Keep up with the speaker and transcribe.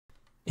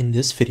In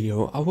this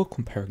video, I will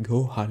compare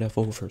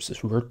GoHighLevel versus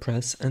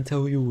WordPress and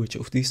tell you which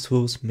of these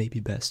tools may be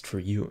best for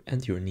you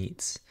and your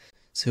needs.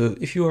 So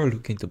if you are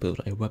looking to build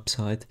a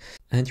website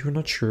and you're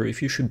not sure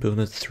if you should build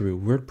it through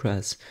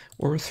WordPress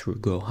or through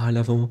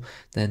GoHighLevel,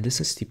 then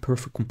this is the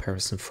perfect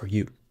comparison for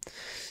you.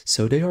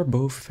 So they are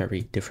both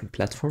very different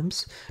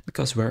platforms,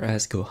 because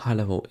whereas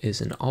GoHighLevel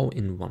is an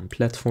all-in-one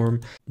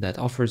platform that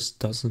offers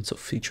dozens of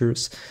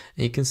features,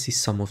 and you can see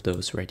some of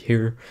those right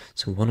here.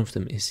 So one of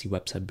them is the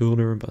website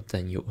builder, but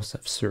then you also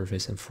have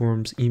surveys and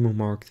forms, email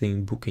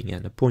marketing, booking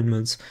and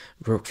appointments,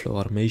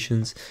 workflow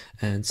automations,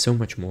 and so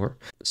much more.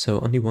 So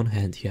on the one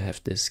hand, you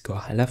have this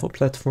GoHighLevel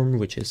platform,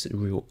 which is a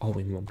real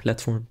all-in-one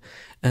platform,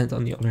 and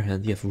on the other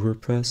hand, you have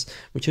WordPress,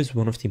 which is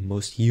one of the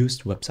most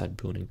used website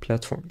building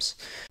platforms.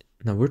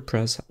 Now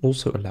WordPress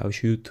also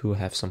allows you to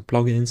have some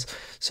plugins,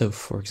 so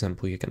for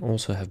example you can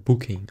also have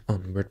booking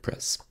on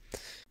WordPress.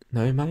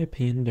 Now in my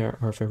opinion there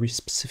are very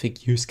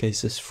specific use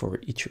cases for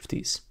each of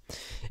these.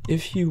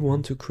 If you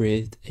want to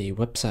create a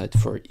website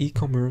for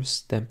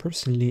e-commerce, then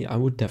personally I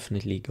would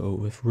definitely go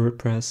with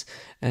WordPress,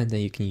 and then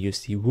you can use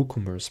the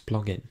WooCommerce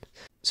plugin.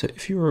 So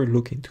if you are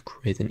looking to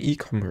create an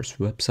e-commerce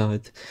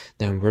website,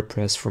 then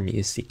WordPress for me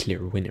is the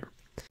clear winner.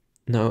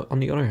 Now, on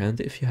the other hand,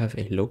 if you have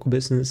a local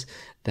business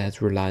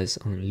that relies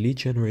on lead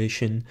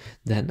generation,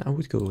 then I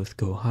would go with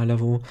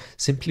GoHighLevel,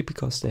 simply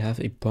because they have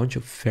a bunch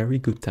of very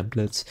good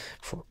templates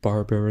for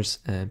barbers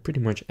and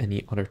pretty much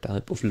any other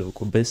type of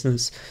local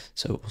business,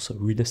 so also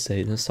real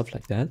estate and stuff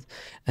like that.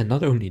 And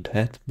not only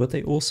that, but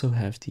they also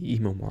have the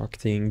email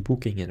marketing,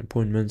 booking and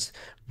appointments,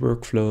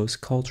 workflows,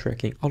 call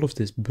tracking, all of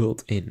this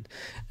built in.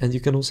 And you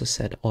can also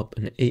set up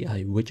an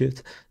AI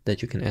widget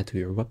that you can add to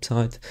your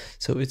website.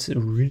 So it's a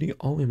really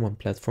all-in-one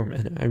platform,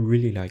 and I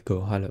really like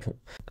GoHighLevel.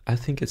 I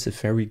think it's a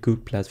very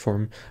good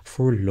platform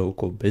for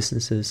local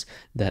businesses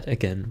that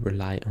again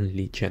rely on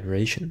lead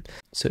generation.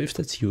 So if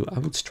that's you, I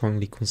would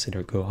strongly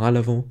consider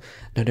GoHighLevel.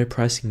 Now their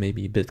pricing may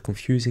be a bit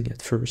confusing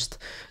at first.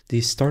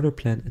 The starter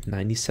plan at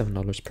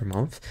 $97 per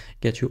month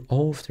gets you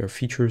all of their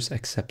features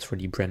except for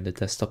the branded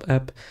desktop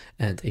app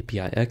and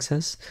API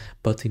access,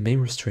 but the main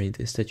restraint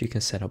is that you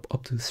can set up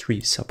to 3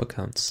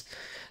 sub-accounts.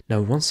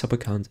 Now one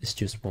sub-account is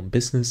just one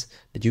business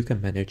that you can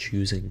manage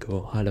using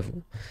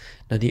GoHighLevel.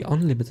 Now the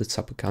unlimited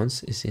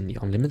sub-accounts is in the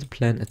unlimited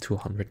plan at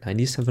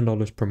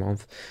 $297 per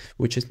month,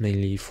 which is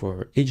mainly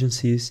for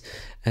agencies,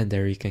 and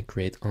there you can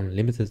create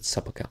unlimited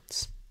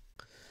sub-accounts.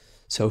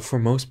 So for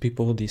most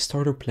people, the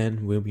starter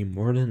plan will be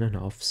more than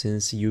enough,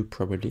 since you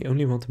probably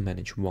only want to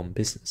manage one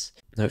business.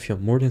 Now if you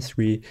have more than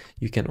 3,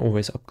 you can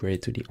always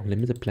upgrade to the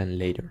unlimited plan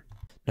later.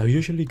 Now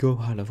usually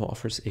GoHighLevel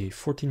offers a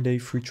 14-day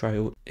free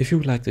trial. If you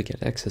would like to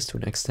get access to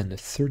an extended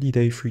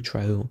 30-day free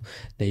trial,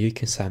 then you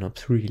can sign up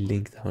through the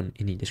link down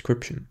in the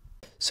description.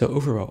 So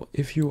overall,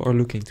 if you are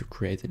looking to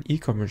create an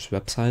e-commerce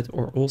website,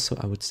 or also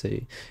I would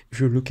say if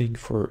you're looking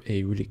for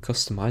a really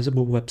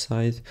customizable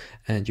website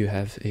and you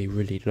have a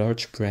really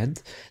large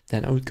brand,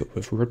 then I would go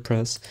with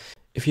WordPress.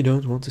 If you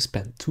don't want to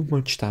spend too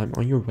much time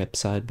on your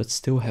website but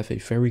still have a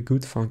very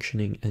good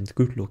functioning and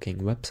good looking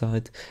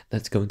website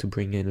that's going to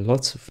bring in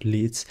lots of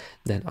leads,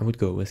 then I would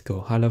go with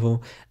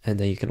GoHighLevel, and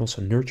then you can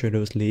also nurture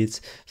those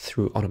leads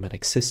through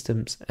automatic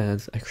systems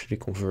and actually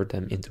convert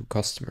them into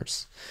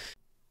customers.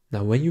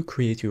 Now when you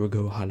create your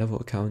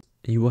GoHighLevel account,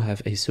 you will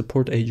have a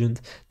support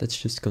agent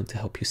that's just going to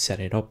help you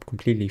set it up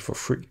completely for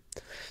free.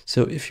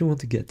 So if you want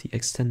to get the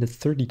extended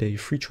 30-day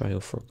free trial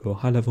for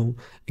GoHighLevel,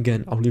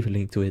 again I'll leave a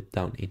link to it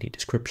down in the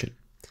description.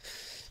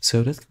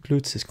 So that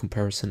concludes this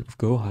comparison of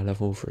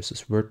GoHighLevel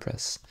versus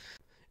WordPress.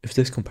 If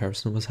this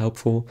comparison was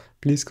helpful,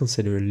 please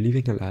consider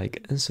leaving a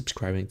like and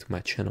subscribing to my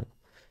channel.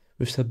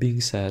 With that being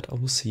said, I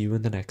will see you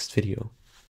in the next video.